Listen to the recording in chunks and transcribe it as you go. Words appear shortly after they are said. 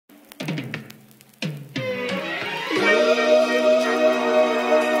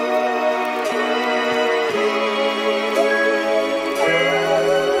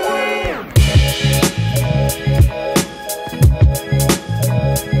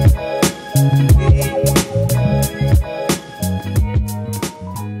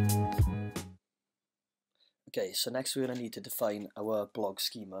so next we're going to need to define our blog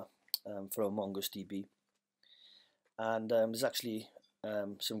schema for our MongoDB, and there's actually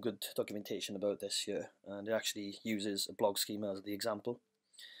some good documentation about this here, and it actually uses a blog schema as the example.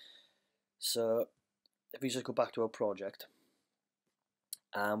 So if we just go back to our project,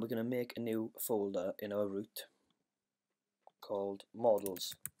 and we're going to make a new folder in our root called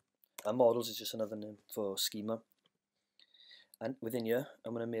models, and models is just another name for schema, and within here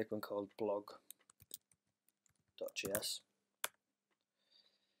I'm going to make one called blog.js,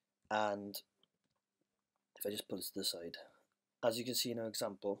 and if I just put it to the side, as you can see in our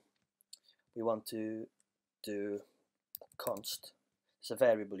example, we want to do const. It's a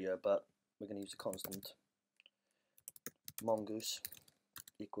variable here, but we're going to use a constant. Mongoose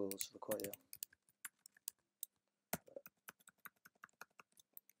equals require.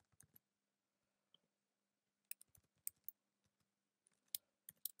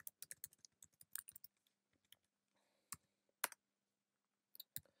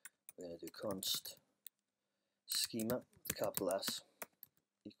 We're going to do const schema, the capital S,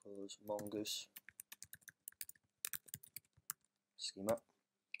 equals mongoose schema.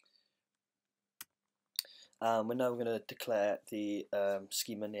 We're now going to declare the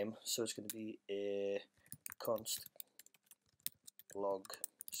schema name, so it's going to be a const blog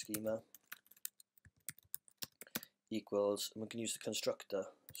schema equals, and we can use the constructor,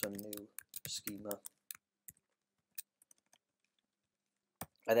 so new schema,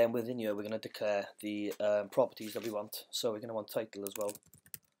 and then within here we're going to declare the properties that we want. So we're going to want title as well,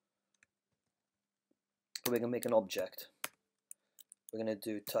 but we're going to make an object. We're going to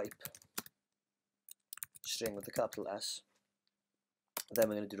do type string with the capital S, then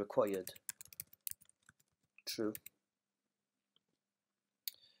we're going to do required true.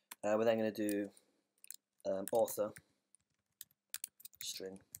 We're then going to do author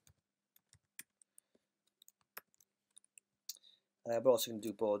string. We're also going to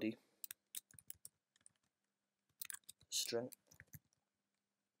do body string,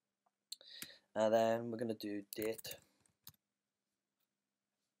 and then we're going to do date.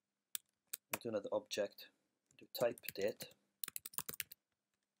 We'll do another object, do type date,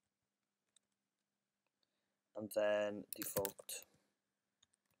 and then default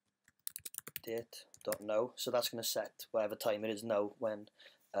date dot now. So that's going to set whatever time it is now when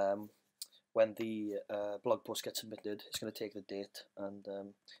the blog post gets submitted. It's going to take the date and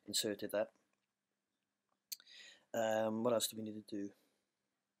insert it there. What else do we need to do?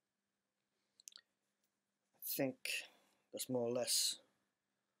 I think that's more or less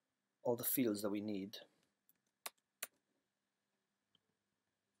all the fields that we need.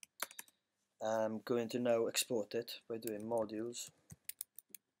 I'm going to now export it by doing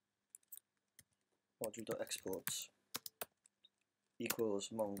module.exports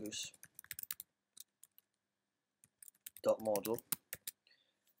equals mongoose.model,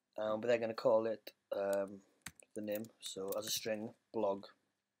 but they're going to call it the name, so as a string blog,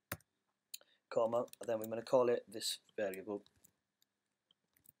 comma, and then we're going to call it this variable,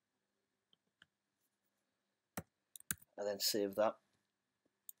 and then save that.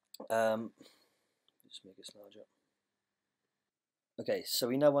 Just make this larger. Okay, so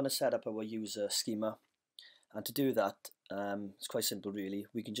we now want to set up our user schema, and to do that, it's quite simple really.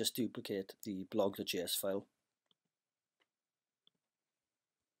 We can just duplicate the blog.js file,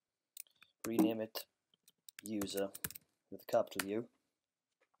 rename it user with a capital U.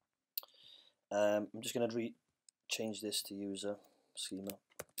 I'm just going to change this to user schema,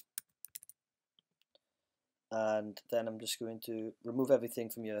 and then I'm just going to remove everything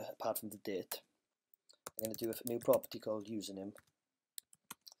from here apart from the date. I'm going to do a new property called username.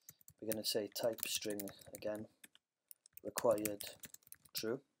 We're going to say type string again, required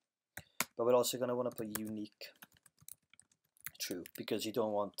true, but we're also going to want to put unique true because you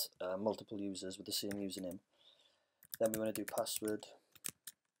don't want multiple users with the same username. Then we want to do password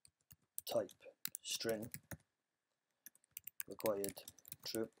type string required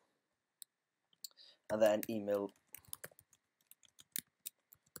true, and then email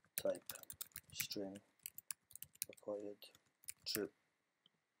type string required true.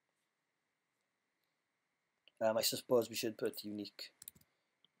 I suppose we should put unique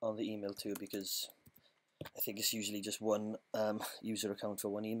on the email too, because I think it's usually just one user account for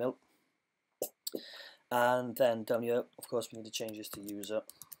one email. And then down here, of course, we need to change this to user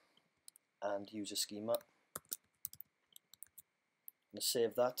and user schema. I'm going to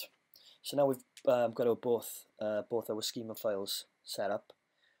save that. So now we've got our both our schema files set up.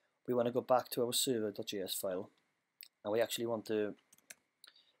 We want to go back to our server.js file, and we actually want to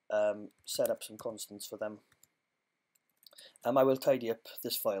set up some constants for them. I will tidy up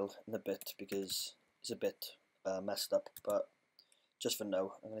this file in a bit because it's a bit messed up, but just for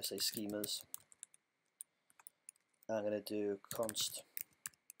now I'm going to say schemas. I'm going to do const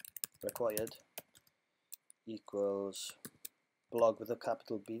required equals blog with a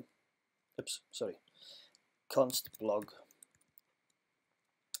capital B. Oops, sorry. Const blog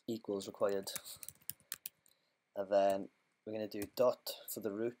equals required, and then we're going to do dot for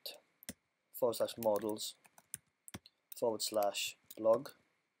the root / models / blog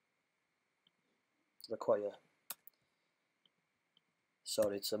require.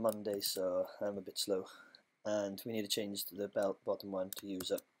 Sorry, it's a Monday, so I'm a bit slow, and we need to change the bottom one to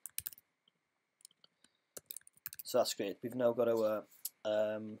user. So that's great. We've now got our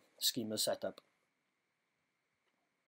schema set up.